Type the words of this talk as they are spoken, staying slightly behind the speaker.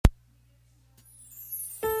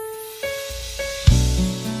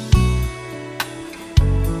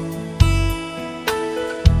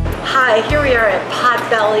Hi, here we are at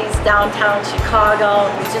Potbelly's downtown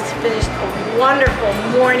Chicago. We just finished a wonderful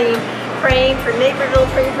morning praying for Naperville,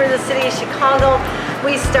 praying for the city of Chicago.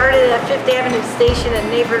 We started at 5th Avenue Station in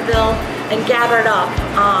Naperville and gathered up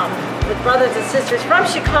with brothers and sisters from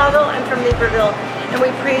Chicago and from Naperville, and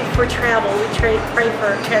we prayed for travel. We prayed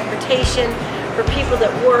for transportation, for people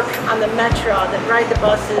that work on the metro, that ride the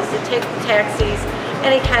buses, that take the taxis,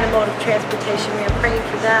 any kind of mode of transportation. We are praying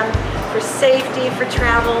for them, for safety, for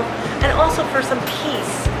travel, and also for some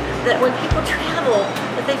peace, that when people travel,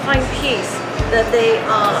 that they find peace, that they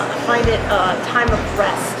find it a time of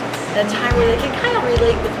rest, a time where they can kind of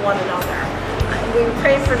relate with one another. And we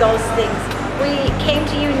prayed for those things. We came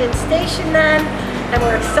to Union Station then, and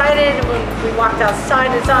we're excited when we walked outside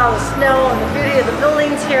and saw all the snow and the beauty of the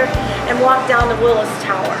buildings here, and walked down to Willis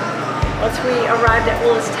Tower. Once we arrived at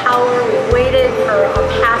Willis Tower, we waited for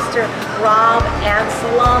Pastor Rob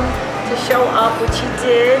Anselm to show up, which he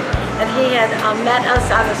did, and he had met us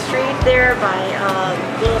on the street there by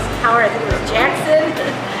Willis Tower. I think it was Jackson.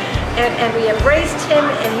 And we embraced him,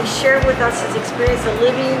 and he shared with us his experience of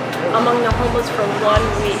living among the homeless for 1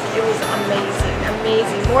 week. It was amazing,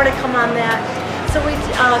 amazing. More to come on that. So we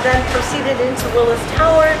then proceeded into Willis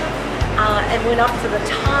Tower and went up to the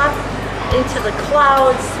top, into the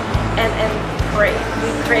clouds, and prayed.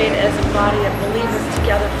 We prayed as a body of believers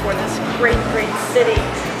together for this great, great city.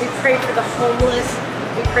 We prayed for the homeless.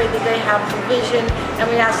 We prayed that they have provision, and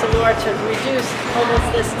we asked the Lord to reduce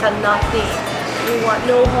homelessness to nothing. We want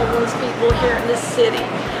no homeless people here in this city.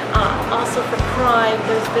 Also for crime,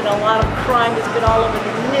 there's been a lot of crime that's been all over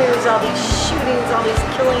the news, all these shootings, all these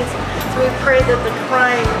killings. So we pray that the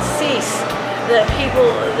crime cease, that people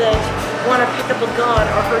that want to pick up a gun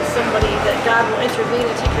or hurt somebody, that God will intervene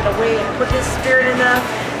and take it away and put His Spirit in them,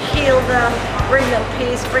 heal them, bring them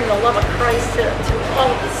peace, bring the love of Christ to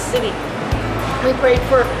all of the city. We prayed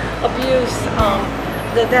for abuse,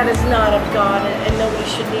 that is not of God, and nobody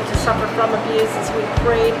should need to suffer from abuse. And so we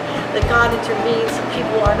prayed that God intervenes so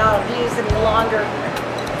people are not abused any longer,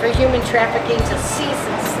 for human trafficking to cease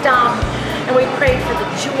and stop. And we prayed for the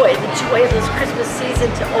joy of this Christmas season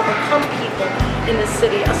to overcome people in the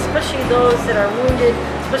city, especially those that are wounded,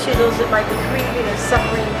 especially those that might be grieving and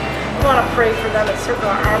suffering. We want to pray for them and circle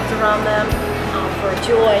our arms around them for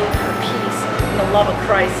joy, for peace, and the love of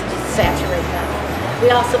Christ to just saturate them. We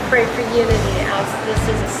also pray for unity, as this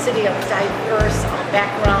is a city of diverse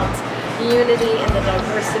backgrounds, unity in the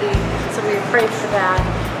diversity, so we pray for that.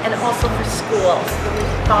 And also for schools. We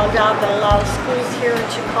found out that a lot of schools here in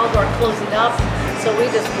Chicago are closing up, so we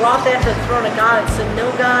just brought that to the throne of God and said, no,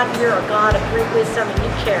 God, you're a God of great wisdom and you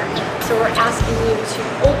care. So we're asking you to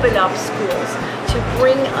open up schools, to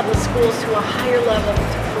bring the schools to a higher level,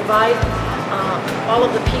 to provide all of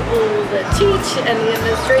the people that teach and the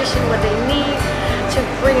administration what they need to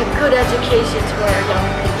bring a good education to our young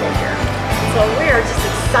people here. So we are just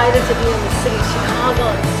excited to be in the city of Chicago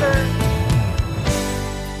and serve.